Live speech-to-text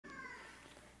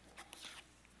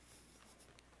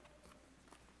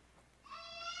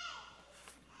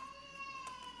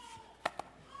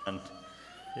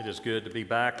It is good to be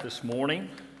back this morning,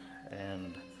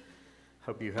 and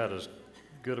hope you had as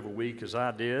good of a week as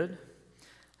I did.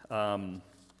 My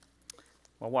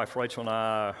wife Rachel and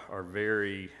I are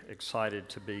very excited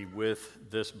to be with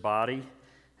this body,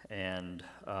 and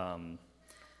I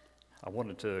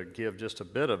wanted to give just a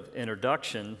bit of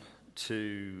introduction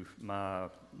to my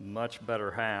much better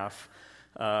half.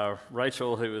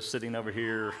 Rachel, who is sitting over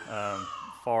here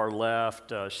far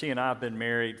left, she and I have been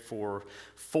married for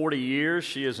 40 years.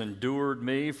 She has endured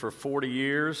me for 40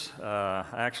 years,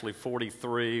 actually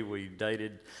 43. We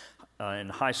dated in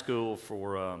high school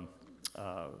for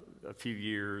a few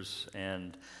years,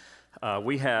 and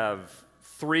we have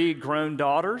 3 grown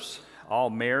daughters,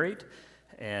 all married,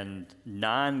 and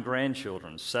 9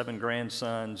 grandchildren, 7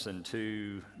 grandsons and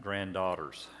 2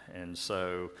 granddaughters. And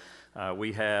so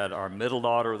we had our middle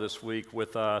daughter this week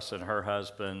with us and her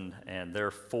husband and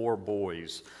their 4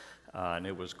 boys, and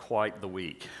it was quite the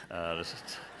week.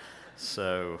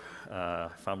 So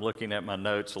if I'm looking at my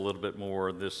notes a little bit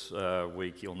more this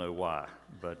week, you'll know why.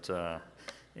 But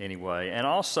anyway, and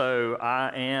also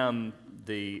I am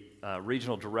the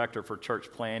regional director for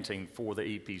church planting for the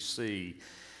EPC,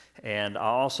 and I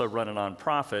also run a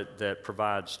nonprofit that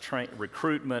provides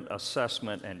recruitment,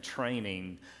 assessment, and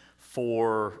training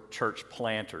for church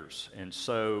planters. And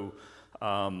so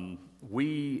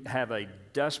we have a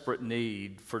desperate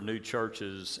need for new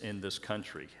churches in this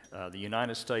country. The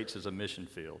United States is a mission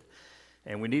field,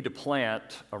 and we need to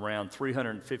plant around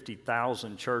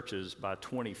 350,000 churches by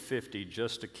 2050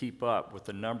 just to keep up with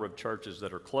the number of churches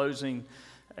that are closing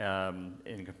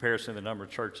in comparison to the number of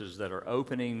churches that are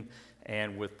opening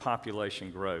and with population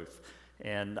growth.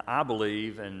 And I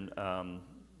believe, and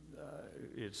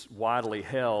it's widely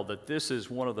held, that this is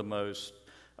one of the most,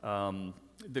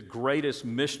 the greatest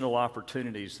missional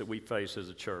opportunities that we face as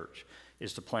a church,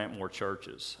 is to plant more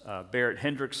churches. Barrett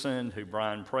Hendrickson, who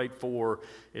Brian prayed for,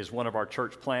 is one of our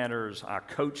church planters. I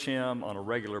coach him on a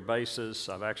regular basis.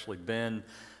 I've actually been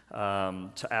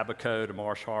to Abaco, to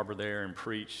Marsh Harbor there, and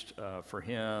preached for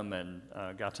him, and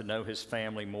got to know his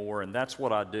family more, and that's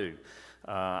what I do.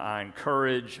 I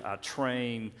encourage, I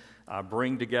train, I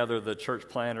bring together the church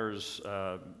planters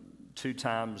 2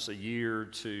 times a year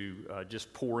to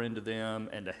just pour into them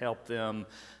and to help them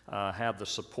have the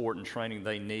support and training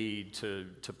they need to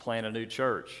plant a new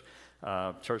church.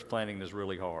 Church planting is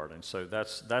really hard, and so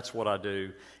that's what I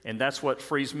do, and that's what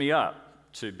frees me up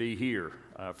to be here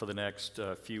for the next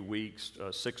few weeks,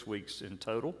 6 weeks in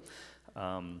total,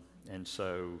 and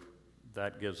so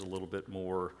that gives a little bit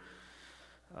more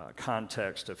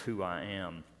context of who I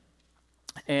am.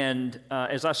 And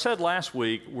as I said last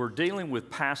week, we're dealing with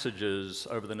passages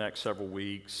over the next several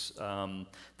weeks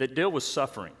that deal with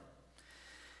suffering.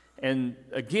 And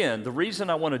again, the reason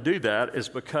I want to do that is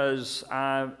because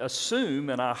I assume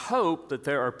and I hope that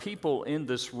there are people in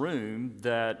this room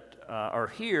that are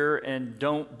here and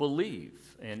don't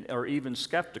believe and are even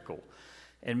skeptical.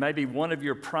 And maybe one of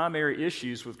your primary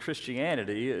issues with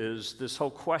Christianity is this whole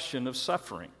question of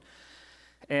suffering.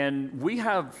 And we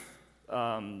have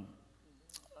a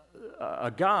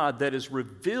God that is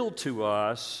revealed to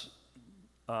us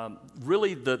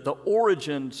really the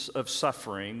origins of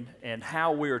suffering and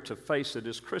how we are to face it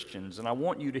as Christians. And I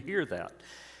want you to hear that.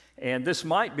 And this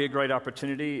might be a great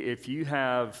opportunity if you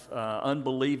have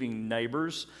unbelieving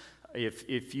neighbors.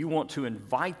 If you want to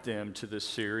invite them to this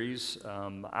series,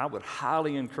 I would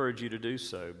highly encourage you to do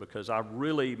so, because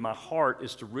my heart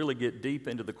is to really get deep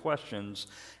into the questions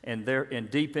and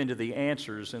deep into the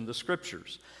answers in the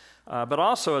Scriptures. But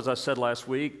also, as I said last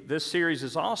week, this series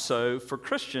is also for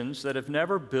Christians that have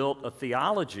never built a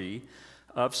theology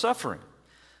of suffering,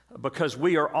 because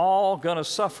we are all going to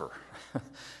suffer,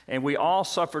 and we all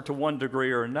suffer to one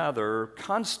degree or another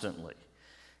constantly.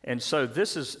 And so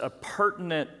this is a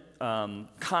pertinent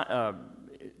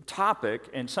topic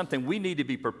and something we need to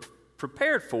be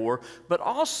prepared for, but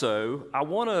also I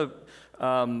want to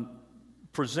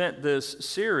present this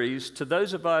series to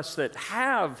those of us that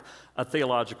have a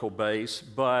theological base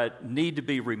but need to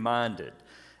be reminded.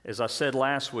 As I said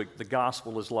last week, the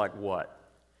gospel is like what?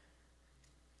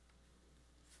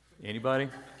 Anybody?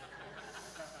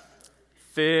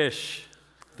 Fish.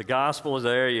 The gospel is,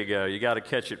 there you go. You got to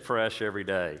catch it fresh every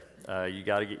day. You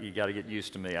got to get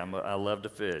used to me. I love to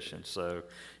fish, and so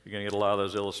you're going to get a lot of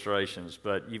those illustrations.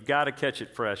 But you've got to catch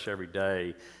it fresh every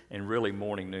day, and really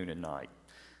morning, noon, and night.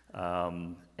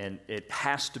 And it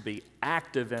has to be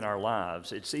active in our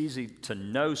lives. It's easy to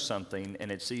know something, and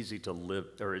it's easy to live,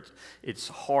 or it's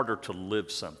harder to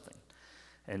live something.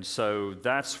 And so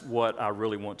that's what I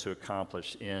really want to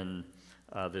accomplish in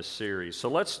this series. So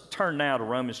let's turn now to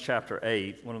Romans chapter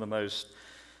 8, one of the most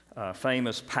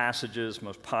famous passages,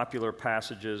 most popular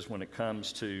passages when it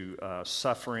comes to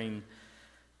suffering.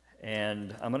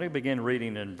 And I'm going to begin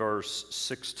reading in verse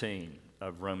 16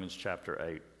 of Romans chapter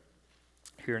 8.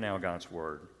 Hear now God's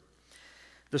word.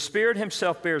 The Spirit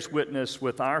himself bears witness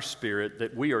with our spirit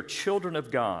that we are children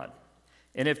of God.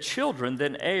 And if children,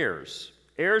 then heirs,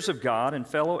 heirs of God and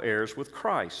fellow heirs with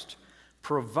Christ,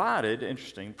 provided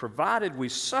we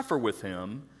suffer with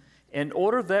him in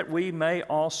order that we may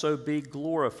also be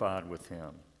glorified with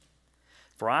him.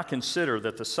 For I consider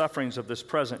that the sufferings of this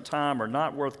present time are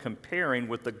not worth comparing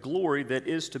with the glory that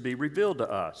is to be revealed to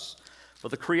us. For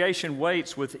the creation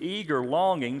waits with eager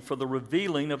longing for the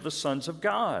revealing of the sons of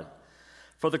God.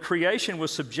 For the creation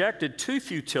was subjected to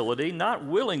futility, not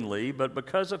willingly, but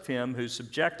because of him who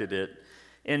subjected it,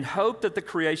 in hope that the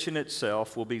creation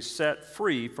itself will be set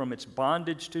free from its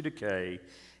bondage to decay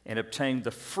and obtain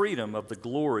the freedom of the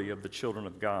glory of the children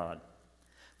of God.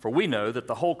 For we know that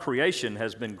the whole creation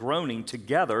has been groaning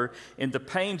together in the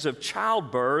pains of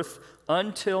childbirth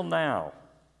until now.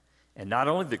 And not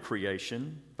only the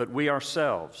creation, but we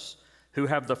ourselves, who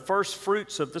have the first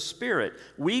fruits of the Spirit,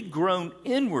 we groan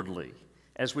inwardly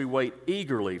as we wait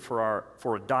eagerly for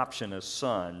adoption as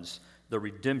sons, the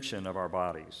redemption of our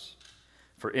bodies.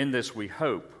 For in this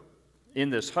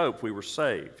hope we were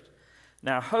saved.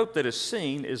 Now hope that is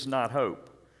seen is not hope.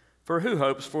 For who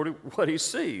hopes for what he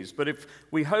sees? But if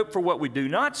we hope for what we do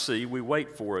not see, we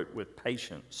wait for it with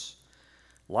patience.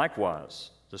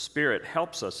 Likewise, the Spirit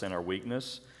helps us in our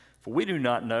weakness, for we do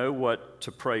not know what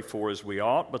to pray for as we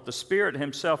ought, but the Spirit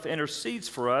himself intercedes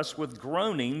for us with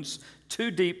groanings too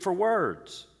deep for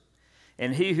words.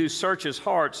 And he who searches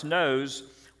hearts knows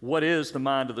what is the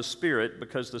mind of the Spirit,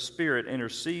 because the Spirit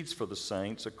intercedes for the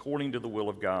saints according to the will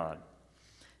of God.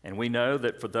 And we know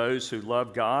that for those who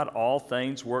love God, all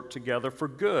things work together for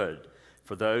good,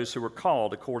 for those who are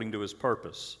called according to his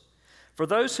purpose. For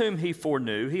those whom he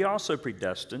foreknew, he also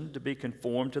predestined to be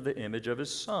conformed to the image of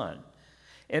his Son,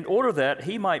 in order that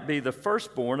he might be the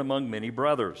firstborn among many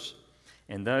brothers.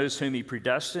 And those whom he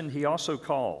predestined, he also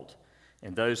called.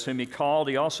 And those whom he called,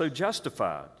 he also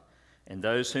justified. And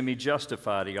those whom he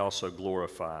justified, he also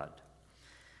glorified.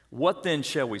 What then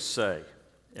shall we say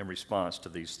in response to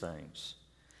these things?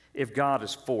 If God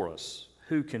is for us,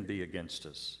 who can be against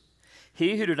us?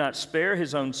 He who did not spare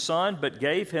his own Son, but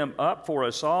gave him up for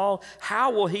us all,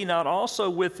 how will he not also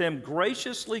with him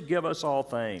graciously give us all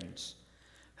things?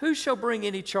 Who shall bring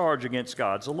any charge against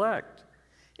God's elect?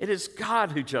 It is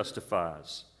God who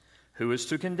justifies. Who is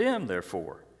to condemn,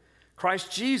 therefore?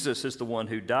 Christ Jesus is the one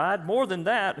who died, more than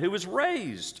that, who was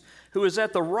raised, who is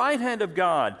at the right hand of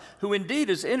God, who indeed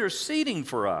is interceding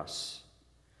for us.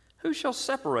 Who shall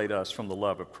separate us from the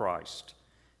love of Christ?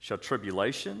 Shall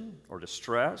tribulation or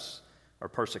distress or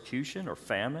persecution or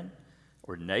famine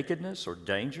or nakedness or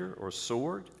danger or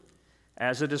sword?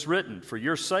 As it is written, for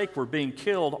your sake we're being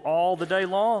killed all the day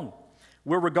long.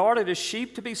 We're regarded as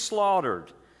sheep to be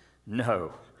slaughtered.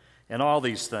 No, in all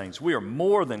these things we are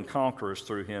more than conquerors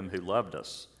through him who loved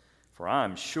us. For I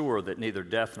am sure that neither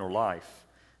death nor life,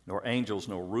 nor angels,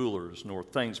 nor rulers, nor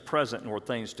things present, nor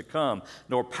things to come,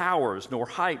 nor powers, nor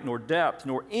height, nor depth,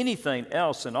 nor anything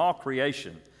else in all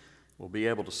creation will be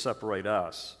able to separate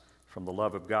us from the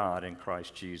love of God in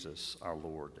Christ Jesus our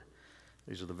Lord.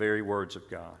 These are the very words of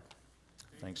God.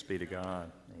 Thanks be to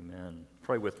God. Amen.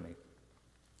 Pray with me.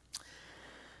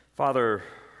 Father,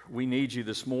 we need you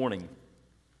this morning.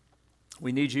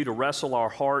 We need you to wrestle our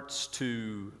hearts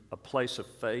to a place of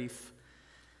faith.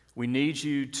 We need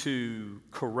you to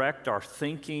correct our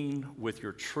thinking with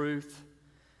your truth.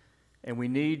 And we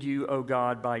need you, O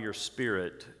God, by your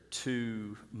Spirit,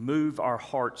 to move our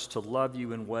hearts to love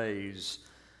you in ways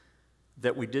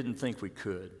that we didn't think we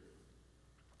could.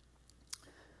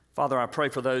 Father, I pray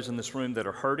for those in this room that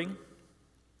are hurting.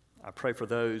 I pray for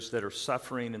those that are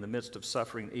suffering in the midst of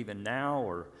suffering even now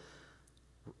or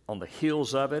on the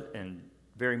heels of it and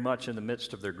very much in the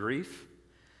midst of their grief.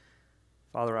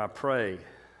 Father, I pray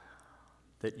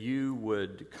that you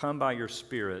would come by your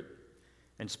Spirit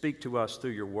and speak to us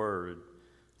through your word.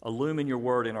 Illumine your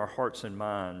word in our hearts and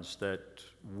minds that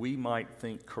we might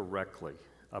think correctly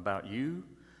about you,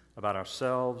 about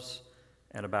ourselves,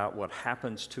 and about what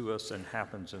happens to us and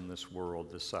happens in this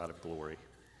world, this side of glory.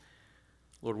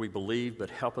 Lord, we believe, but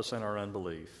help us in our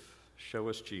unbelief. Show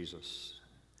us Jesus.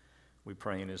 We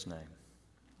pray in his name.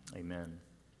 Amen.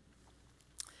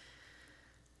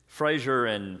 Fraser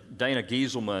and Dana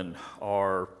Gieselman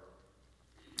are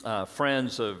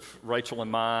friends of Rachel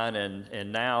and mine,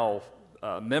 and now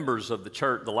members of the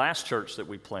church, the last church that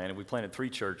we planted. We planted 3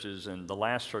 churches, and the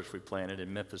last church we planted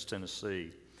in Memphis,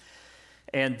 Tennessee.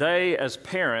 And they, as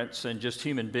parents and just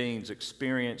human beings,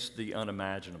 experienced the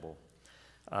unimaginable.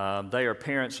 They are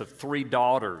parents of 3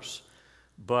 daughters,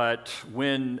 but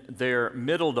when their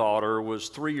middle daughter was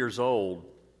 3 years old,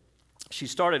 she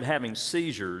started having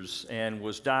seizures and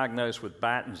was diagnosed with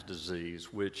Batten's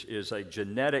disease, which is a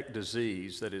genetic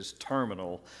disease that is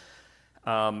terminal,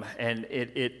 and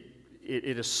it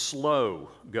is slow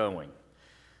going.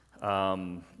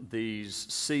 These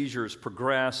seizures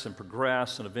progress,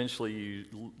 and eventually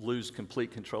you lose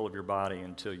complete control of your body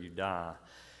until you die.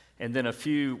 And then a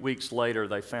few weeks later,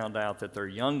 they found out that their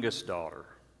youngest daughter,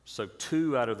 so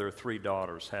 2 out of their 3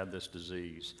 daughters, had this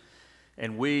disease.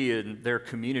 And we in their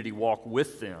community walked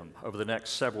with them over the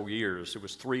next several years. It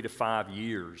was 3 to 5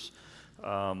 years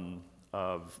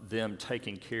of them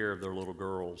taking care of their little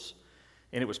girls.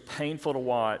 And it was painful to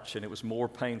watch, and it was more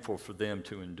painful for them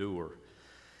to endure.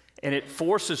 And it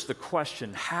forces the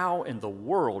question, how in the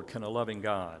world can a loving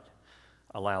God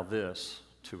allow this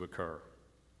to occur?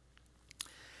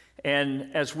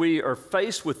 And as we are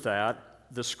faced with that,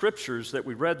 the scriptures that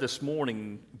we read this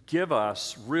morning give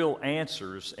us real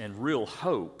answers and real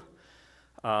hope.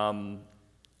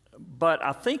 But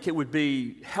I think it would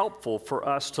be helpful for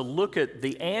us to look at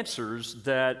the answers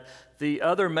that the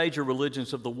other major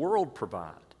religions of the world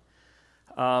provide.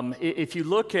 If you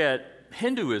look at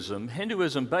Hinduism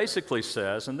basically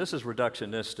says, and this is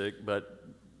reductionistic, but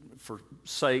for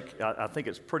sake, I think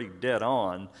it's pretty dead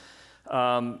on.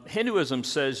 Hinduism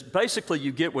says basically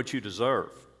you get what you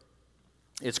deserve.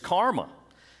 It's karma.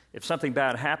 If something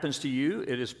bad happens to you,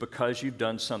 it is because you've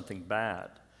done something bad.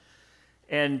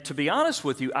 And to be honest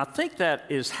with you, I think that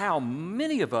is how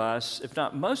many of us, if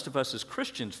not most of us as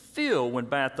Christians, feel when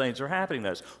bad things are happening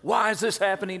to us. Why is this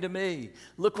happening to me?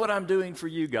 Look what I'm doing for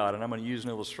you, God. And I'm going to use an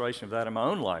illustration of that in my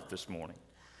own life this morning.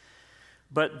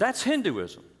 But that's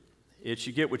Hinduism. It's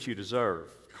you get what you deserve,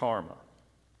 karma.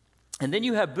 And then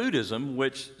you have Buddhism,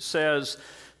 which says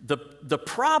the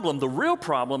real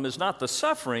problem is not the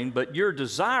suffering, but your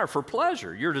desire for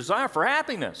pleasure, your desire for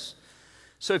happiness.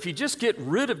 So if you just get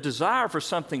rid of desire for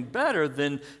something better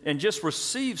and just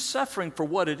receive suffering for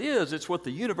what it is, it's what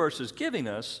the universe is giving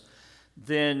us,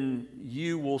 then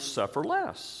you will suffer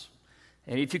less.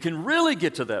 And if you can really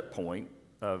get to that point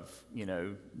of,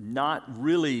 not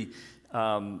really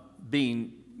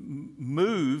being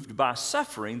moved by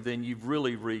suffering, then you've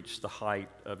really reached the height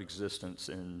of existence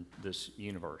in this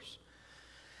universe.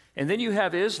 And then you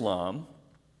have Islam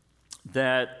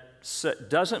that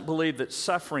doesn't believe that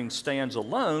suffering stands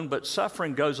alone, but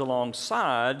suffering goes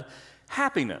alongside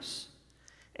happiness.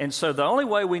 And so the only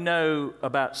way we know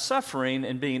about suffering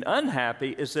and being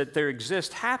unhappy is that there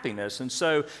exists happiness. And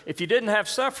so if you didn't have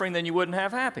suffering, then you wouldn't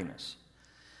have happiness.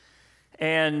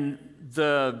 And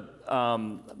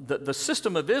the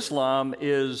system of Islam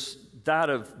is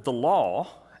that of the law,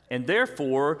 and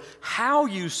therefore how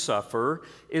you suffer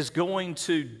is going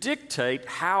to dictate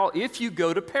if you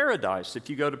go to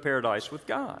paradise with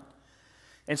God.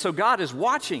 And so God is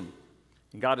watching,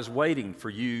 and God is waiting for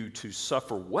you to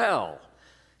suffer well.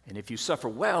 And if you suffer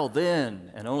well,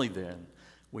 then and only then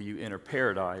will you enter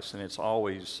paradise, and it's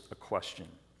always a question.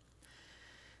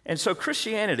 And so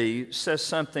Christianity says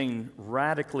something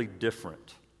radically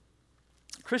different.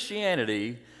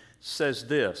 Christianity says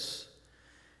this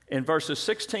in verses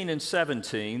 16 and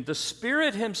 17, the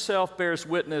Spirit Himself bears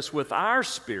witness with our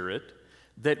spirit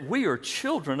that we are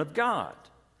children of God.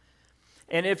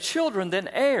 And if children, then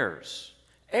heirs,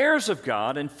 heirs of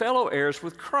God and fellow heirs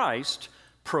with Christ,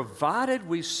 provided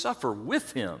we suffer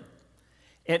with Him,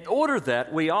 in order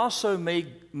that we also may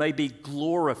be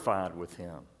glorified with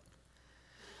Him.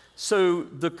 So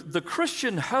the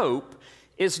Christian hope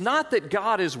is not that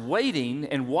God is waiting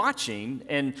and watching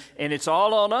and it's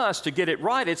all on us to get it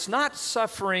right. It's not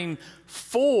suffering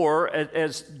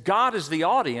as God is the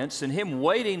audience and Him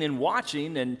waiting and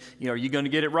watching and, are you going to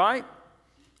get it right?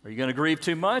 Are you going to grieve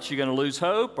too much? Are you going to lose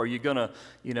hope? Are you going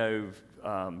to,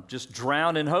 just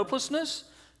drown in hopelessness?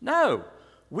 No,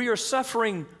 we are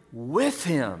suffering with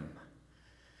Him.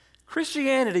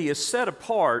 Christianity is set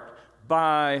apart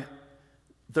by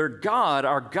their God,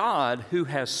 our God, who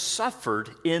has suffered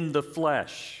in the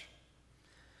flesh,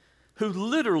 who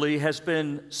literally has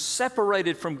been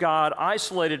separated from God,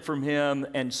 isolated from Him,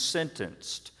 and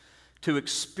sentenced to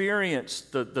experience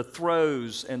the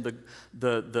throes and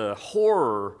the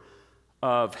horror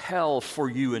of hell for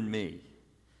you and me.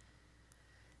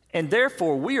 And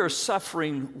therefore, we are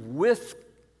suffering with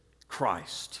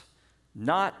Christ,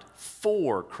 not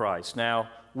for Christ. Now,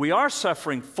 we are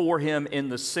suffering for Him in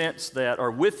the sense that,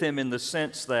 or with Him in the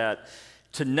sense that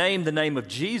To name the name of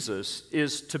Jesus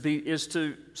is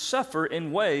to suffer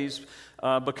in ways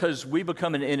because we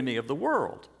become an enemy of the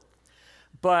world.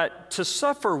 But to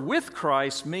suffer with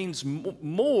Christ means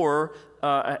more,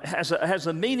 has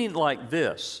a meaning like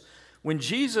this. When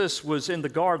Jesus was in the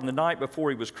garden the night before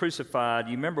he was crucified,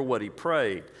 you remember what he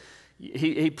prayed?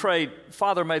 He prayed,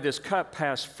 Father, may this cup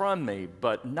pass from me,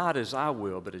 but not as I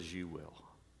will, but as you will.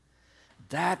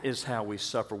 That is how we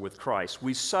suffer with Christ.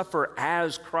 We suffer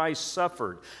as Christ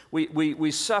suffered.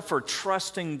 We suffer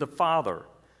trusting the Father.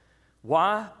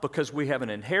 Why? Because we have an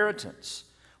inheritance.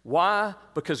 Why?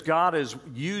 Because God is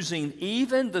using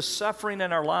even the suffering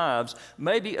in our lives,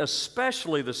 maybe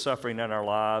especially the suffering in our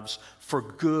lives, for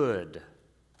good.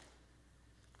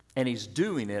 And He's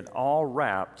doing it all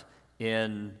wrapped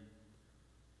in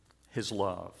His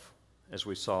love, as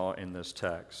we saw in this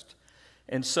text.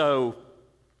 And so,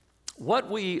 what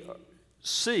we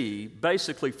see,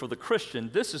 basically for the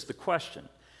Christian, this is the question.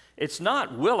 It's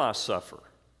not, will I suffer?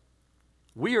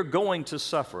 We are going to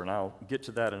suffer, and I'll get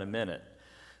to that in a minute.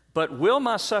 But will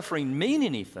my suffering mean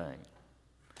anything?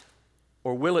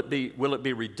 Or will it be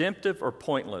redemptive or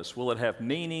pointless? Will it have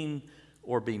meaning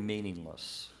or be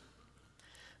meaningless?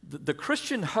 The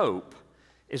Christian hope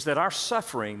is that our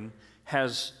suffering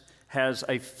has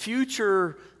a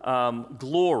future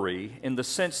glory in the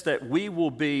sense that we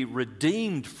will be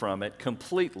redeemed from it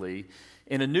completely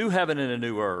in a new heaven and a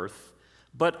new earth,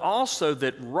 but also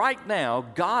that right now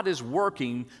God is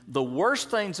working the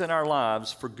worst things in our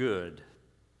lives for good.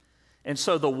 And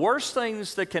so the worst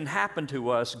things that can happen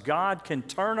to us, God can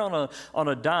turn on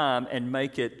a dime and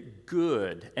make it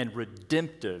good and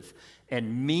redemptive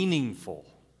and meaningful.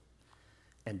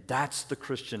 And that's the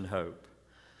Christian hope.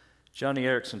 Johnny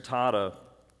Erickson Tada,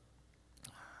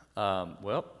 I'll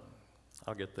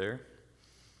get there,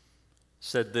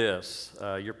 said this.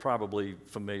 You're probably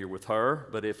familiar with her,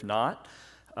 but if not,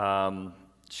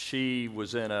 she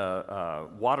was in a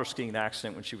water skiing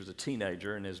accident when she was a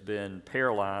teenager and has been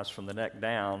paralyzed from the neck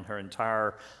down her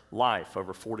entire life,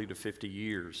 over 40 to 50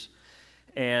 years.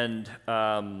 And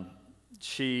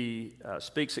she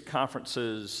speaks at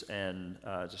conferences and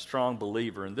is a strong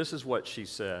believer. And this is what she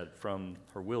said from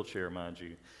her wheelchair, mind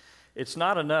you. It's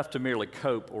not enough to merely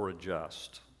cope or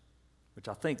adjust, which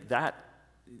I think that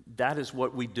is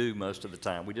what we do most of the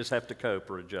time. We just have to cope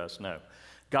or adjust. No.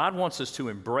 God wants us to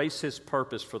embrace His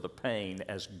purpose for the pain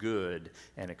as good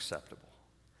and acceptable.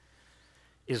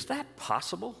 Is that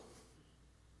possible?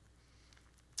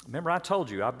 Remember, I told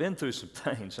you I've been through some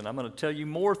things, and I'm going to tell you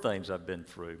more things I've been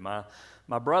through. My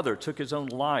brother took his own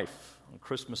life on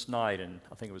Christmas night, and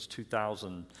I think it was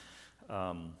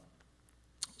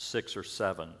 2006 or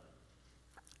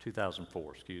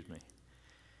 2004, excuse me.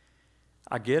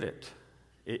 I get it.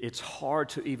 It's hard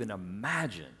to even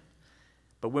imagine.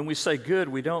 But when we say good,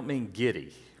 we don't mean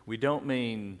giddy. We don't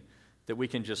mean that we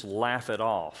can just laugh it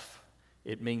off.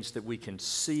 It means that we can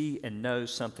see and know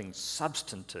something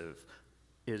substantive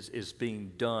is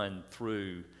being done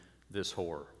through this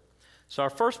horror. So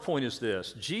our first point is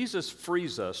this: Jesus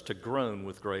frees us to groan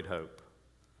with great hope.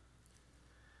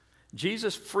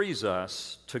 Jesus frees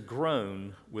us to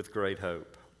groan with great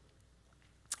hope.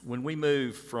 When we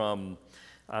moved from,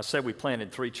 I said we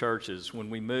planted 3 churches. When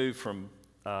we moved from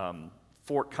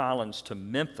Fort Collins to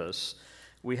Memphis,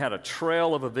 we had a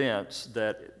trail of events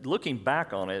that, looking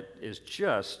back on it, is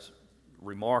just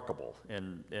remarkable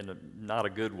in not a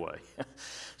good way.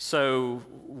 So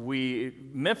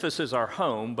Memphis is our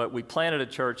home, but we planted a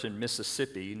church in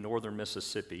Mississippi, northern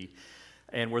Mississippi,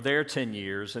 and we're there 10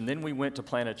 years. And then we went to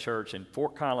plant a church in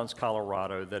Fort Collins,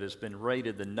 Colorado, that has been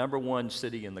rated the #1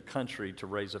 city in the country to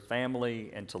raise a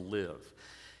family and to live.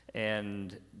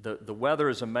 And the weather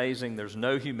is amazing. There's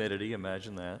no humidity,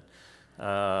 imagine that.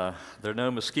 There are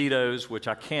no mosquitoes, which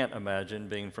I can't imagine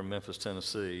being from Memphis,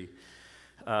 Tennessee.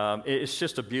 It's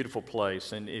just a beautiful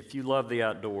place, and if you love the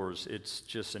outdoors, it's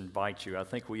just invites you. I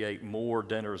think we ate more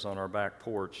dinners on our back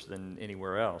porch than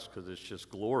anywhere else because it's just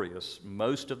glorious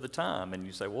most of the time. And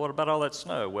you say, well, what about all that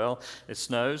snow? Well, it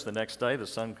snows. The next day, the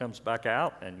sun comes back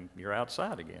out, and you're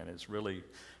outside again. It's really,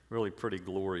 really pretty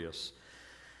glorious.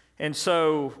 And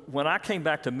so when we came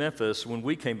back to Memphis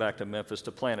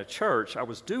to plant a church, I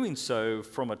was doing so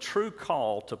from a true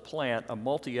call to plant a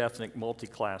multi-ethnic,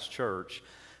 multi-class church,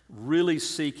 really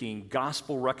seeking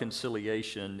gospel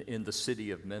reconciliation in the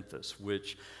city of Memphis,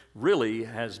 which really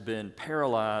has been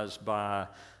paralyzed by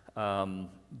the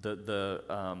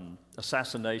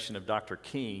assassination of Dr.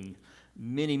 King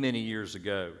many, many years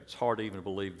ago. It's hard to even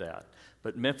believe that.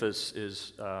 But Memphis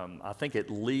is, I think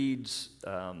it leads,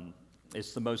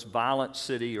 it's the most violent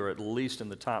city, or at least in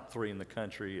the top 3 in the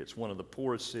country. It's one of the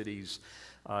poorest cities.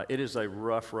 It is a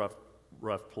rough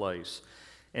rough place.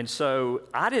 And so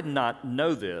I did not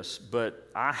know this, but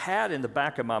I had in the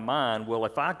back of my mind, well,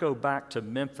 if I go back to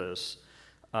Memphis,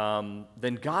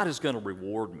 then God is going to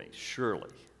reward me,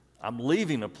 surely. I'm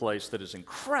leaving a place that is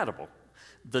incredible,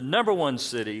 the #1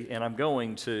 city, and I'm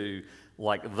going to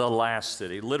like the last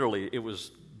city. Literally, it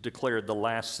was declared the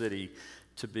last city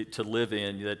to live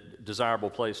in, that desirable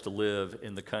place to live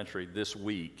in the country this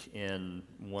week in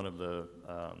one of the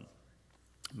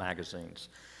magazines.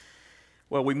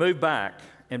 Well, we moved back,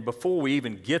 and before we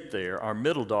even get there, our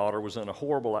middle daughter was in a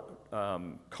horrible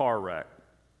car wreck.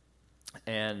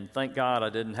 And thank God I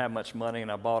didn't have much money,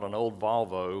 and I bought an old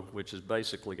Volvo, which is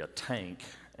basically a tank,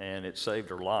 and it saved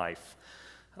her life.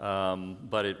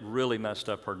 But it really messed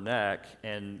up her neck,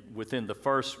 and within the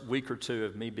first week or two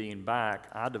of me being back,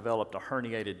 I developed a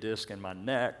herniated disc in my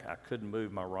neck. I couldn't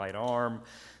move my right arm.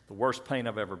 The worst pain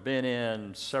I've ever been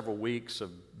in, several weeks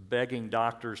of begging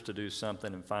doctors to do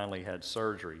something, and finally had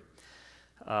surgery.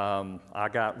 I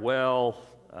got well.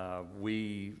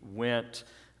 We went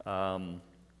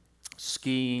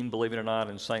skiing, believe it or not,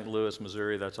 in St. Louis,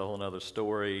 Missouri. That's a whole other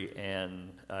story.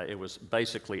 And it was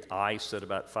basically ice at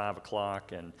about 5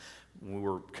 o'clock, and we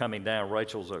were coming down.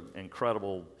 Rachel's an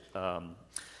incredible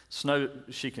snow.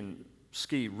 She can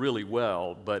ski really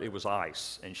well, but it was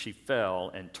ice, and she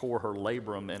fell and tore her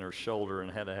labrum in her shoulder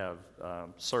and had to have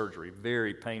surgery,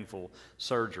 very painful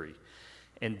surgery.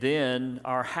 And then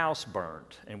our house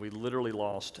burned, and we literally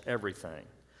lost everything.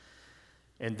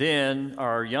 And then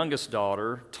our youngest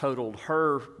daughter totaled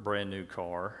her brand new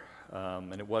car,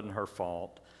 and it wasn't her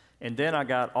fault. And then I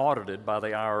got audited by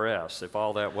the IRS, if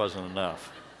all that wasn't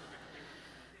enough.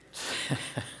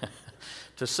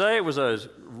 To say it was a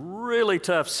really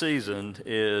tough season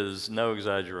is no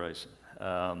exaggeration.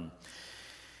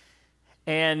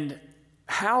 And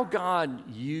how God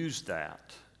used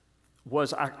that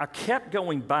was I kept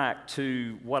going back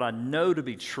to what I know to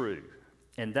be true,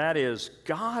 and that is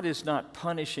God is not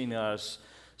punishing us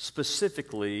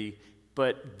specifically,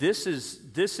 but this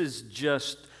is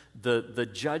just the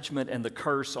judgment and the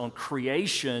curse on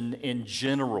creation in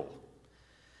general.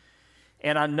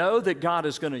 And I know that God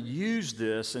is going to use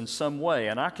this in some way,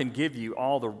 and I can give you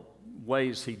all the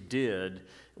ways He did.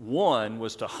 One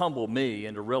was to humble me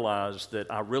and to realize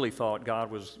that I really thought God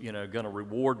was, going to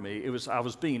reward me. I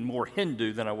was being more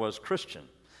Hindu than I was Christian.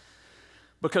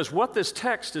 Because what this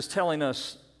text is telling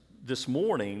us this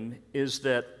morning is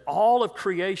that all of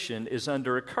creation is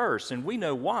under a curse. And we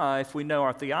know why, if we know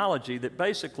our theology, that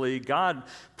basically God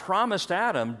promised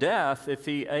Adam death if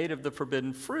he ate of the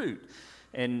forbidden fruit.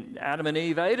 And Adam and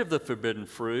Eve ate of the forbidden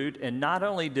fruit, and not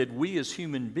only did we as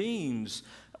human beings,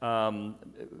 not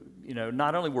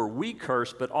only were we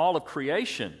cursed, but all of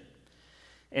creation.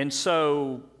 And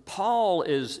so Paul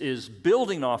is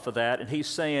building off of that, and he's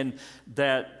saying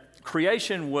that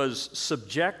creation was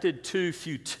subjected to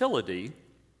futility,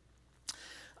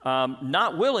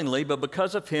 not willingly, but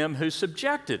because of him who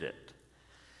subjected it.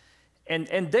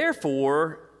 And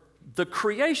therefore, the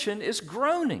creation is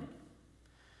groaning.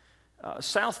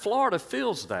 South Florida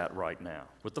feels that right now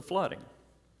with the flooding.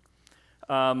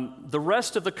 The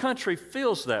rest of the country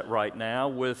feels that right now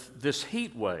with this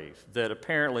heat wave that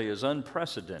apparently is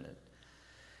unprecedented.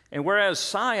 And whereas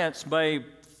science may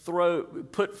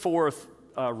put forth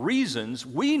reasons,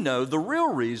 we know the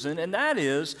real reason, and that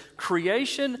is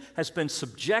creation has been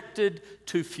subjected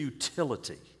to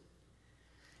futility.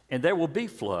 And there will be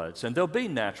floods, and there'll be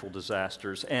natural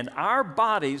disasters, and our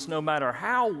bodies, no matter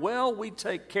how well we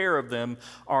take care of them,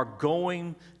 are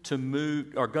going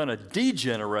to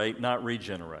degenerate, not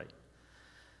regenerate.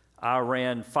 I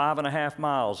ran 5.5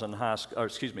 miles in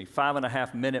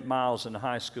 5.5 minute miles in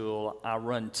high school. I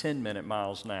run 10-minute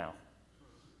miles now.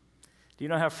 Do you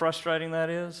know how frustrating that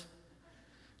is?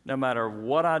 No matter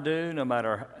what I do,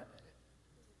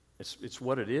 it's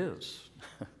what it is.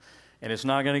 And it's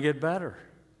not going to get better.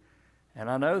 And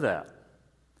I know that.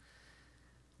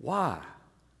 Why?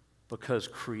 Because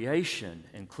creation,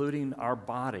 including our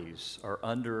bodies, are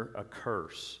under a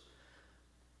curse.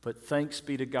 But thanks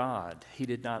be to God, He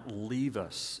did not leave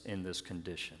us in this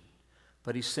condition,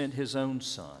 but He sent His own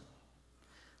Son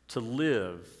to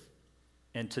live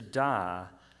and to die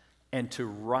and to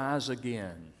rise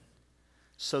again,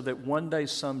 so that one day,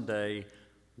 someday,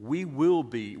 we will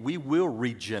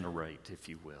regenerate, if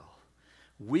you will.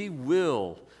 We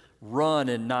will run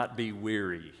and not be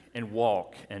weary, and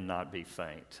walk and not be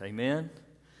faint. Amen?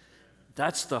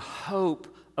 That's the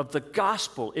hope of the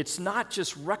gospel. It's not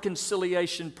just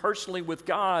reconciliation personally with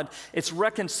God, it's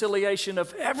reconciliation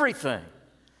of everything.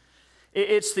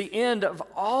 It's the end of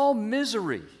all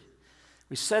misery.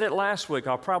 We said it last week.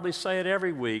 I'll probably say it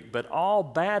every week, but all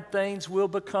bad things will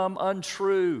become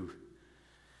untrue.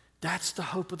 That's the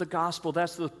hope of the gospel.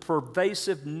 That's the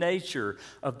pervasive nature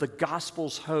of the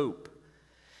gospel's hope.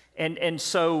 And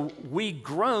so we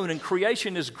groan, and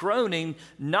creation is groaning,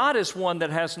 not as one that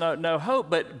has no hope,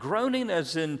 but groaning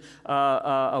as in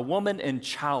a woman in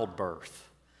childbirth.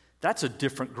 That's a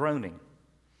different groaning.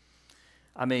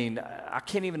 I mean, no, I'm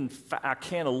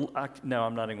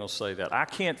not even going to say that. I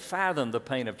can't fathom the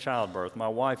pain of childbirth. My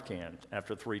wife can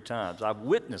after 3 times. I've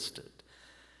witnessed it.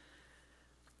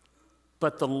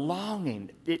 But the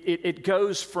longing, it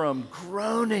goes from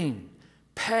groaning,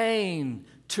 pain,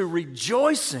 to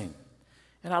rejoicing.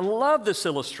 And I love this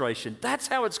illustration. That's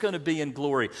how it's going to be in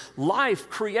glory. Life,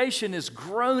 creation is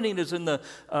groaning as in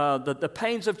the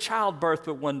pains of childbirth,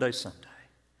 but one day, someday.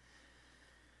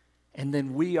 And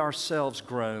then we ourselves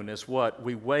groan as what?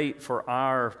 We wait for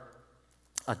our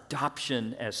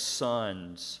adoption as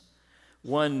sons.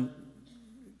 One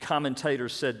commentator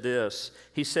said this.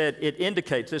 He said it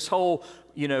indicates this whole,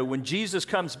 when Jesus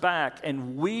comes back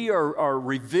and we are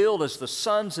revealed as the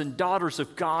sons and daughters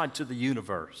of God to the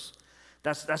universe.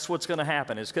 That's what's going to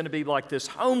happen. It's going to be like this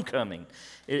homecoming.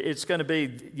 It's going to be,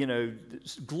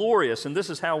 glorious. And this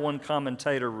is how one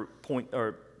commentator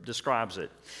describes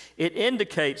it. It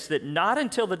indicates that not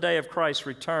until the day of Christ's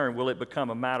return will it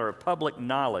become a matter of public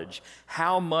knowledge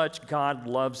how much God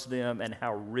loves them and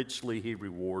how richly He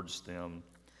rewards them.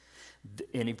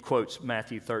 And he quotes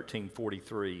Matthew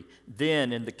 13:43.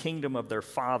 Then in the kingdom of their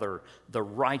Father, the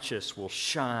righteous will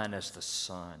shine as the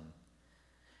sun.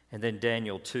 And then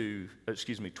Daniel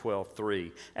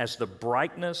 12:3. As the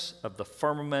brightness of the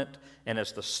firmament and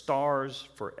as the stars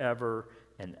forever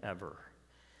and ever.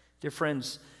 Dear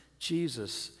friends,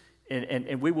 Jesus,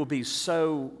 and we will be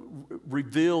so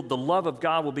revealed, the love of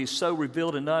God will be so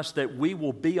revealed in us that we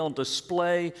will be on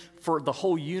display for the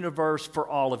whole universe for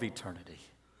all of eternity.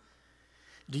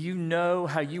 Do you know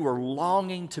how you are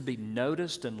longing to be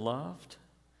noticed and loved?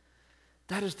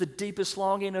 That is the deepest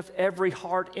longing of every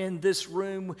heart in this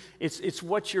room. It's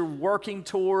what you're working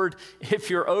toward. If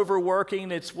you're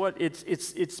overworking, it's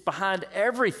behind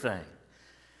everything.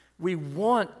 We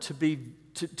want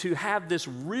to have this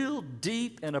real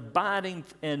deep and abiding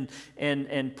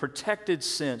and protected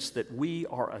sense that we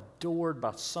are adored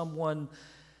by someone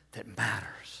that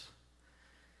matters.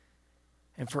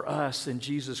 And for us in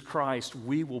Jesus Christ,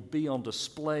 we will be on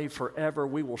display forever.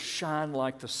 We will shine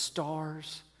like the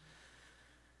stars.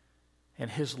 And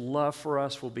His love for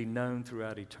us will be known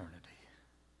throughout eternity.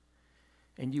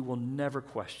 And you will never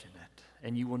question it.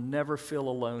 And you will never feel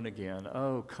alone again.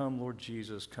 Oh, come Lord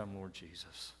Jesus, come Lord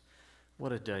Jesus.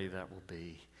 What a day that will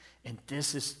be. And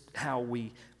this is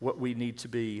what we need to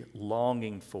be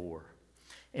longing for.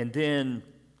 And then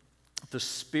the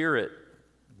Spirit,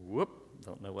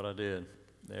 don't know what I did.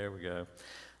 There we go.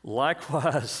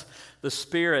 Likewise, the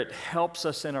Spirit helps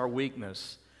us in our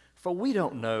weakness, for we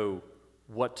don't know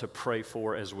what to pray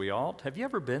for as we ought. Have you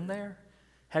ever been there?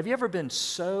 Have you ever been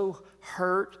so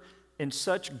hurt, in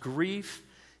such grief,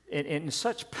 in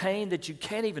such pain that you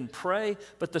can't even pray,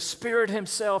 but the Spirit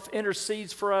Himself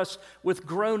intercedes for us with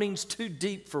groanings too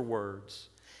deep for words?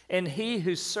 And He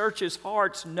who searches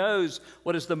hearts knows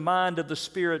what is the mind of the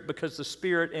Spirit, because the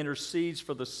Spirit intercedes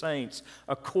for the saints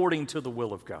according to the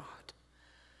will of God.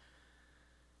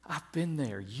 I've been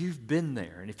there. You've been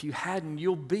there. And if you hadn't,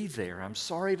 you'll be there. I'm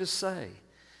sorry to say.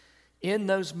 In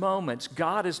those moments,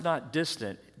 God is not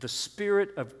distant. The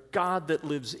Spirit of God that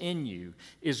lives in you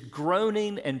is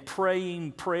groaning and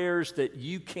praying prayers that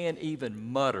you can't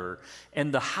even mutter.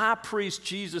 And the high priest,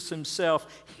 Jesus Himself,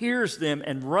 hears them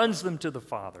and runs them to the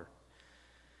Father.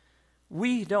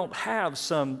 We don't have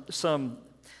some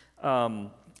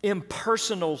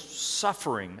impersonal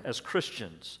suffering as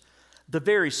Christians. The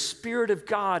very Spirit of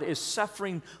God is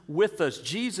suffering with us.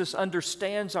 Jesus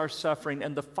understands our suffering,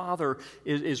 and the Father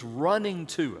is running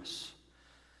to us.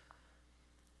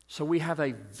 So we have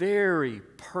a very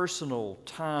personal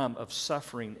time of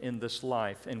suffering in this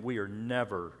life, and we are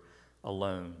never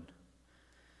alone.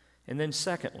 And then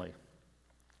secondly,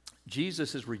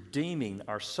 Jesus is redeeming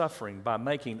our suffering by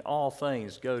making all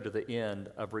things go to the end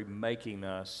of remaking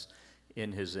us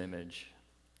in His image.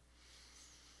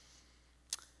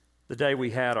 The day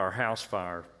we had our house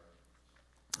fire,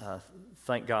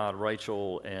 thank God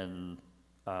Rachel and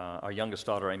our youngest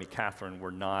daughter, Amy Catherine,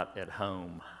 were not at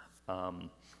home.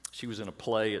 She was in a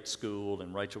play at school,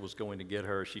 and Rachel was going to get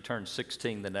her. She turned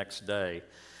 16 the next day.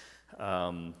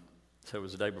 So it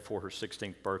was the day before her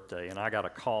 16th birthday. And I got a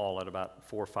call at about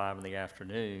 4 or 5 in the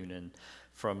afternoon. And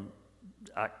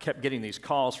I kept getting these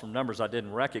calls from numbers I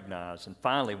didn't recognize. And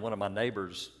finally, one of my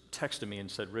neighbors texted me and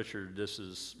said, Richard, this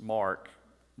is Mark,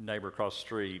 neighbor across the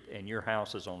street, and your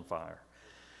house is on fire.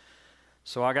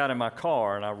 So I got in my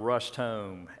car and I rushed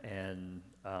home, and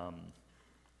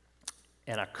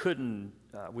I couldn't.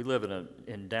 We live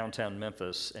in downtown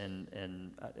Memphis,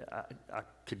 and I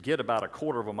could get about a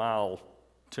quarter of a mile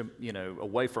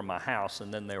away from my house,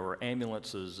 and then there were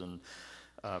ambulances and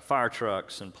fire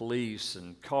trucks and police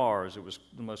and cars. It was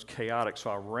the most chaotic. So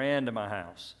I ran to my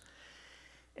house.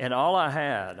 And all I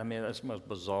had, that's the most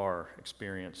bizarre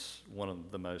experience, one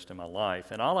of the most in my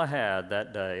life. And all I had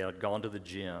that day, I'd gone to the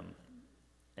gym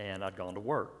and I'd gone to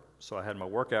work. So I had my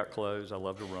workout clothes. I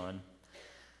love to run.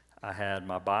 I had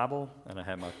my Bible and I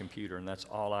had my computer, and that's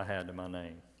all I had to my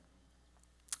name.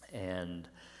 And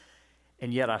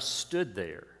yet I stood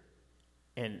there,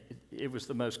 and it was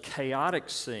the most chaotic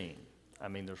scene.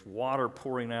 There's water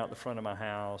pouring out the front of my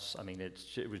house.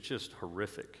 It was just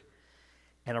horrific.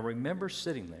 And I remember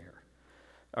sitting there,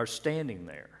 or standing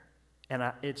there, and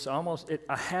I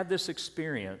had this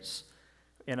experience,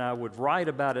 and I would write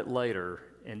about it later,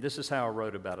 and this is how I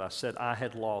wrote about it. I said, I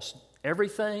had lost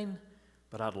everything,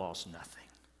 but I'd lost nothing.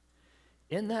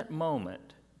 In that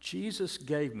moment, Jesus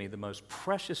gave me the most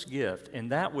precious gift,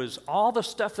 and that was all the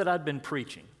stuff that I'd been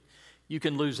preaching. You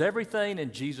can lose everything,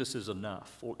 and Jesus is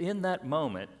enough. Well, in that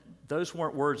moment, those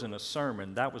weren't words in a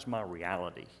sermon. That was my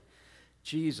reality.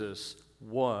 Jesus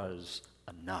was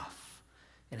enough,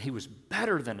 and he was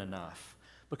better than enough,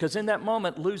 because in that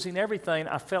moment, losing everything,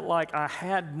 I felt like I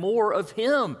had more of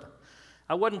him.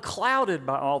 I wasn't clouded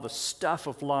by all the stuff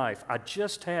of life. I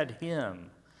just had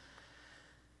him,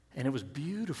 and it was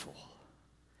beautiful.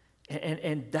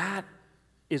 And that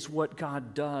is what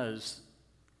God does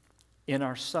in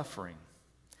our suffering.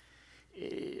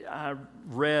 I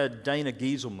read Dana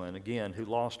Gieselman, again, who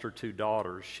lost her 2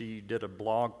 daughters. She did a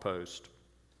blog post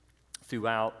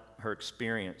throughout her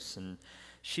experience, and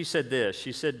she said this.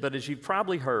 She said, but as you've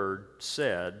probably heard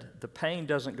said, the pain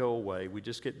doesn't go away. We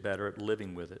just get better at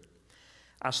living with it.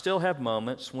 I still have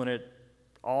moments when it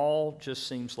all just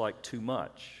seems like too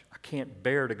much. I can't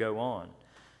bear to go on.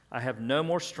 I have no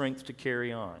more strength to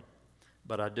carry on,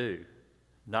 but I do.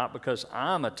 Not because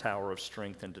I'm a tower of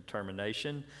strength and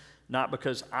determination, not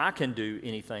because I can do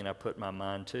anything I put my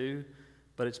mind to,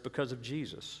 but it's because of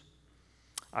Jesus.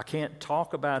 I can't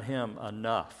talk about him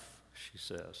enough, she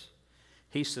says.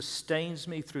 He sustains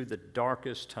me through the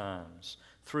darkest times,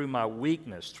 through my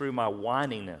weakness, through my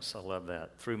whininess, I love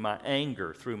that, through my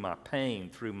anger, through my pain,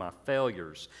 through my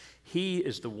failures. He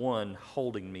is the one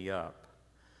holding me up.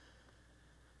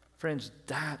 Friends,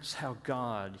 that's how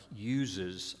God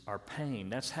uses our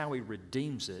pain. That's how he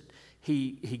redeems it.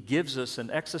 He gives us an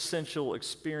existential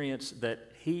experience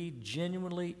that he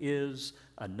genuinely is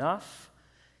enough,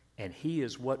 and he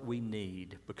is what we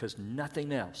need, because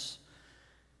nothing else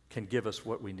can give us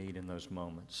what we need in those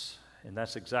moments. And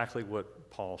that's exactly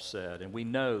what Paul said. And we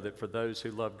know that for those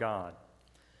who love God,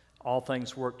 all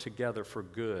things work together for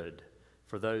good,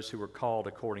 for those who are called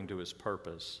according to his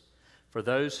purpose. For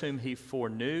those whom he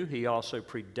foreknew, he also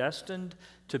predestined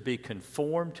to be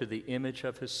conformed to the image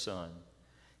of his Son,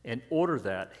 in order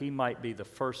that he might be the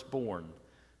firstborn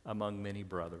among many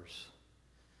brothers.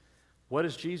 What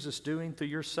is Jesus doing through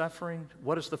your suffering?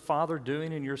 What is the Father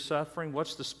doing in your suffering?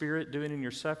 What's the Spirit doing in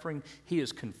your suffering? He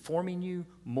is conforming you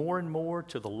more and more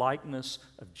to the likeness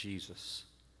of Jesus.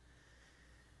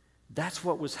 That's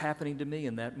what was happening to me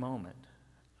in that moment.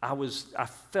 I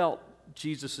felt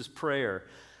Jesus' prayer.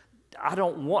 I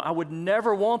would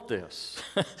never want this.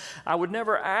 I would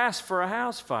never ask for a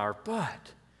house fire,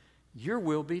 but your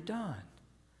will be done.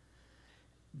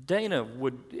 Dana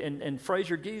and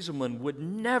Fraser Gieselman would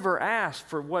never ask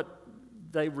for what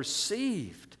they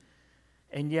received,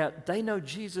 and yet they know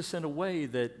Jesus in a way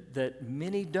that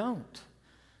many don't,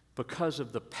 because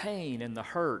of the pain and the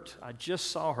hurt. I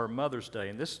just saw her Mother's Day,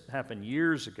 and this happened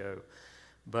years ago,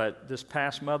 but this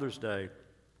past Mother's Day,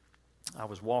 I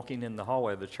was walking in the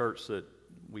hallway of the church that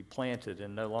we planted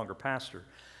and no longer pastor,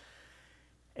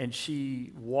 and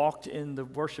she walked in the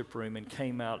worship room and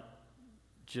came out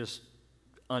just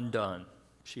undone.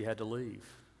 She had to leave,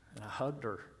 and I hugged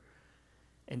her,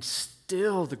 and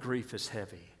still the grief is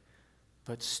heavy,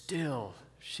 but still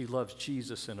she loves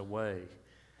Jesus in a way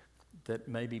that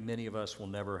maybe many of us will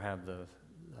never have the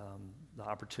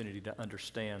opportunity to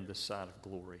understand this side of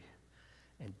glory.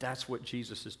 And that's what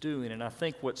Jesus is doing. And I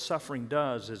think what suffering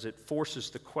does is it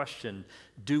forces the question,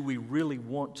 do we really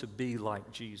want to be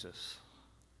like Jesus?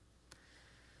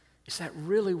 Is that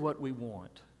really what we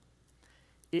want?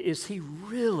 Is he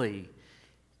really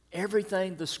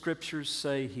everything the Scriptures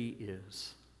say he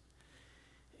is?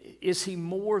 Is he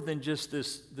more than just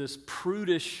this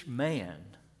prudish man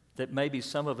that maybe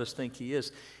some of us think he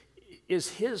is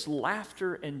his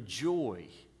laughter and joy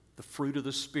the fruit of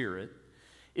the Spirit?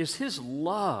 Is his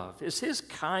love, is his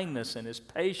kindness and his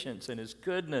patience and his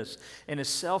goodness and his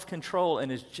self-control and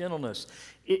his gentleness,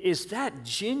 is that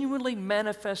genuinely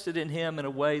manifested in him in a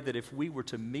way that if he were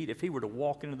to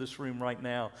walk into this room right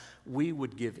now, we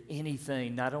would give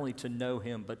anything not only to know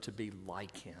him but to be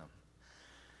like him?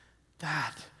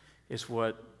 That is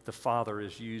what the Father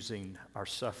is using our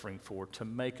suffering for, to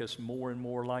make us more and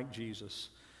more like Jesus,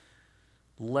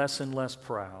 less and less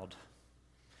proud,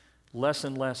 less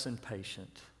and less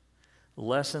impatient,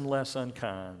 less and less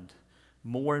unkind,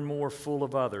 more and more full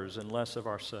of others and less of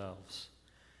ourselves.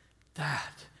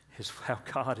 That is how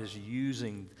God is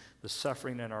using the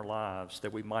suffering in our lives,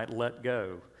 that we might let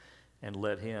go and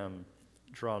let him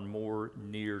draw more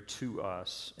near to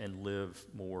us and live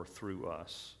more through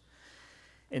us.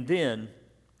 And then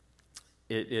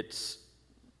it's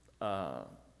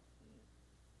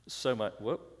so much.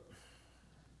 Let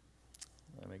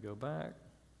me go back.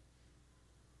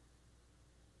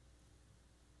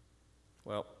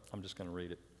 Well, I'm just going to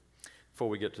read it before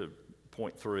we get to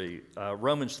point 3.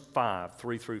 Romans 5,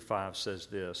 3 through 5 says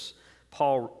this.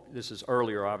 Paul, this is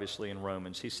earlier obviously in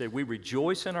Romans, he said, we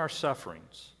rejoice in our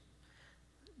sufferings.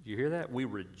 You hear that? We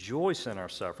rejoice in our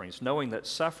sufferings, knowing that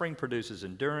suffering produces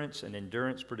endurance, and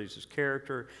endurance produces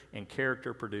character, and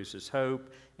character produces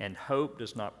hope, and hope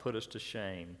does not put us to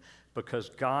shame, because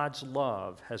God's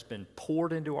love has been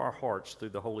poured into our hearts through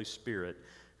the Holy Spirit,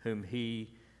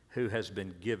 who has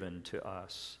been given to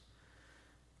us.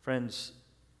 Friends,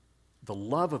 the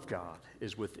love of God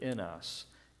is within us,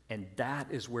 and that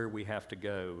is where we have to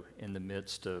go in the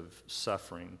midst of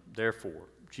suffering. Therefore,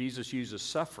 Jesus uses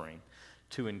suffering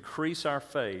to increase our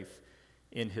faith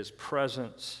in his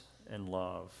presence and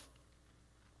love.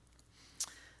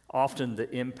 Often the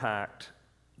impact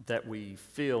that we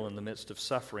feel in the midst of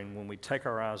suffering when we take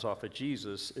our eyes off of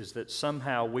Jesus is that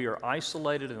somehow we are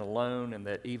isolated and alone, and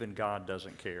that even God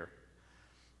doesn't care.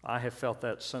 I have felt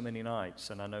that so many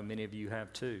nights, and I know many of you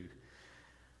have too.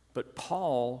 But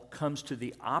Paul comes to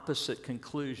the opposite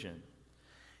conclusion.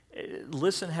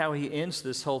 Listen how he ends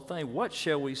this whole thing. What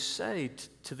shall we say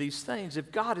to these things? If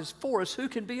God is for us, who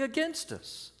can be against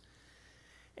us?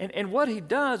 And what he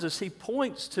does is he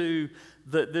points to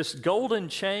this golden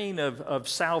chain of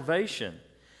salvation.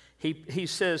 He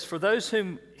says, for those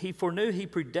whom he foreknew, he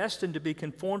predestined to be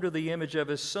conformed to the image of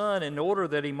his Son, in order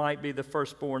that he might be the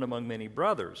firstborn among many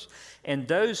brothers. And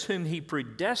those whom he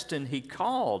predestined, he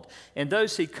called. And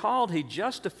those he called, he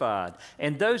justified.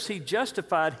 And those he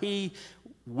justified, he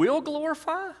will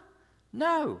glorify?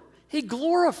 No, he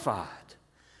glorified.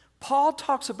 Paul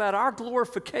talks about our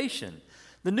glorification,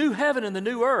 the new heaven and the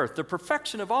new earth, the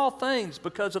perfection of all things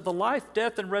because of the life,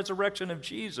 death, and resurrection of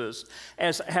Jesus,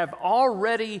 as have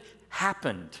already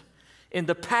happened in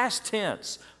the past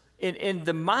tense. In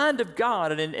the mind of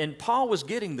God, and Paul was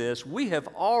getting this, we have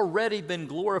already been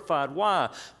glorified. Why?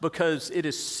 Because it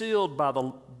is sealed by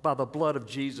the blood of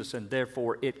Jesus, and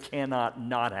therefore it cannot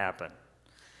not happen.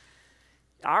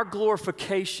 Our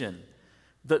glorification,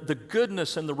 the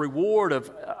goodness and the reward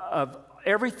of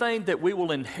everything that we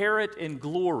will inherit in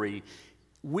glory,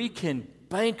 we can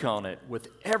bank on it with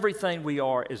everything we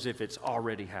are as if it's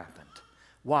already happened.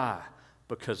 Why?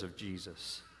 Because of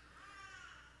Jesus.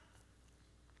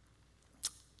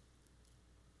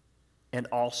 And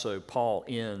also, Paul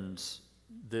ends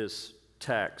this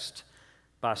text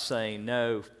by saying,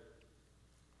 no,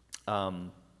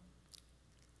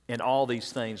 in all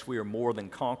these things we are more than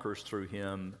conquerors through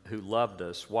him who loved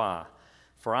us. Why?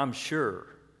 For I'm sure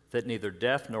that neither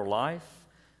death nor life,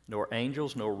 nor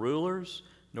angels, nor rulers,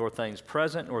 nor things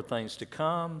present, nor things to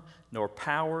come, nor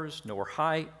powers, nor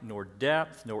height, nor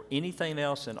depth, nor anything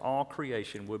else in all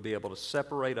creation would be able to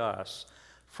separate us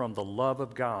from the love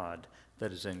of God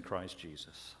that is in Christ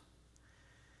Jesus.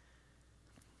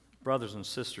 Brothers and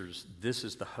sisters, this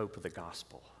is the hope of the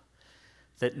gospel.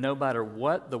 That no matter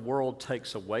what the world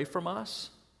takes away from us,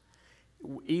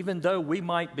 even though we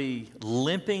might be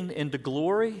limping into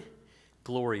glory,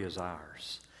 glory is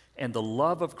ours. And the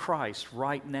love of Christ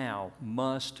right now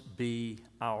must be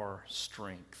our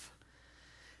strength.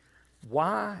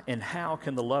 Why and how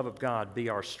can the love of God be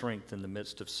our strength in the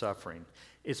midst of suffering?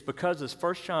 It's because, as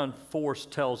 1 John 4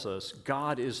 tells us,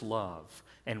 God is love,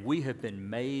 and we have been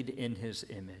made in his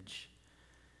image.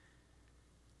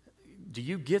 Do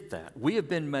you get that? We have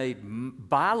been made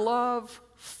by love,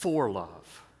 for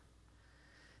love.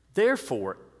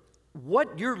 Therefore,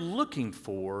 what you're looking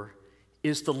for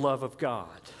is the love of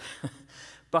God.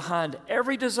 Behind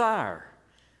every desire,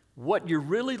 what you're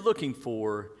really looking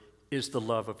for is the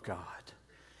love of God.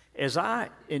 As I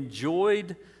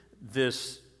enjoyed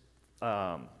this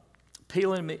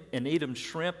peel and eat 'em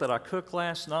shrimp that I cooked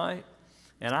last night,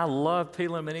 and I love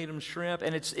peel 'em and eat 'em shrimp,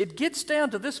 and it gets down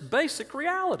to this basic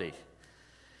reality.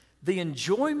 The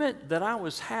enjoyment that I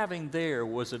was having there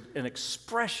was an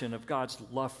expression of God's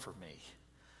love for me.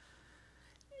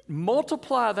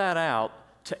 Multiply that out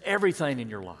to everything in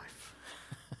your life.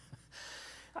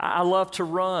 I love to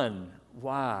run.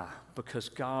 Why? Because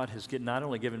God has not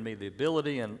only given me the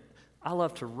ability, and I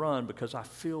love to run because I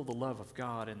feel the love of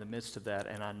God in the midst of that,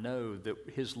 and I know that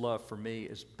His love for me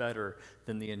is better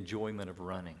than the enjoyment of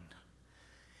running.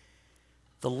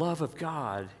 The love of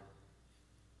God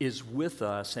is with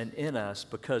us and in us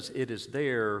because it is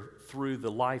there through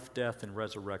the life, death, and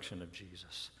resurrection of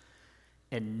Jesus.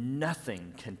 And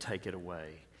nothing can take it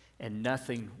away, and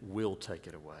nothing will take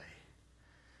it away.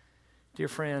 Dear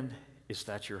friend, is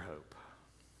that your hope?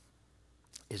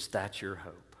 Is that your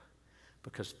hope?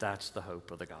 Because that's the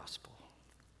hope of the gospel.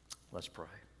 Let's pray.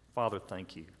 Father,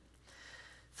 thank you.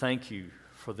 Thank you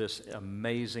for this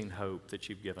amazing hope that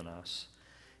you've given us.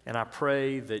 And I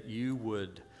pray that you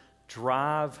would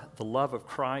drive the love of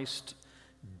Christ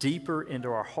deeper into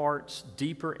our hearts,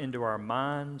 deeper into our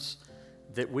minds,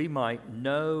 that we might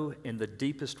know in the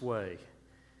deepest way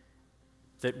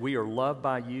that we are loved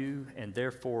by you, and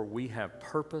therefore we have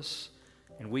purpose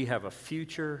and we have a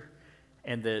future,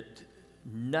 and that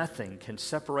nothing can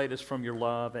separate us from your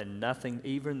love, and nothing,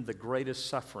 even the greatest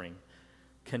suffering,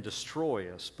 can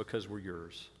destroy us because we're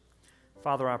yours.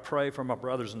 Father, I pray for my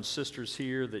brothers and sisters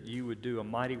here that you would do a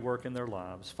mighty work in their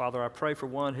lives. Father, I pray for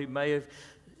one who may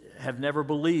have never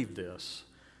believed this.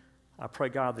 I pray,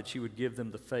 God, that you would give them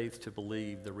the faith to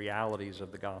believe the realities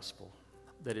of the gospel,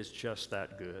 that is just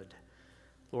that good.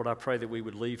 Lord, I pray that we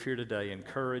would leave here today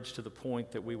encouraged to the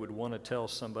point that we would want to tell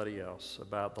somebody else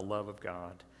about the love of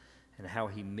God and how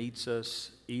he meets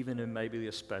us, even and maybe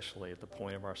especially at the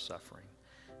point of our suffering.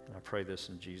 And I pray this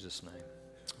in Jesus'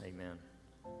 name. Amen.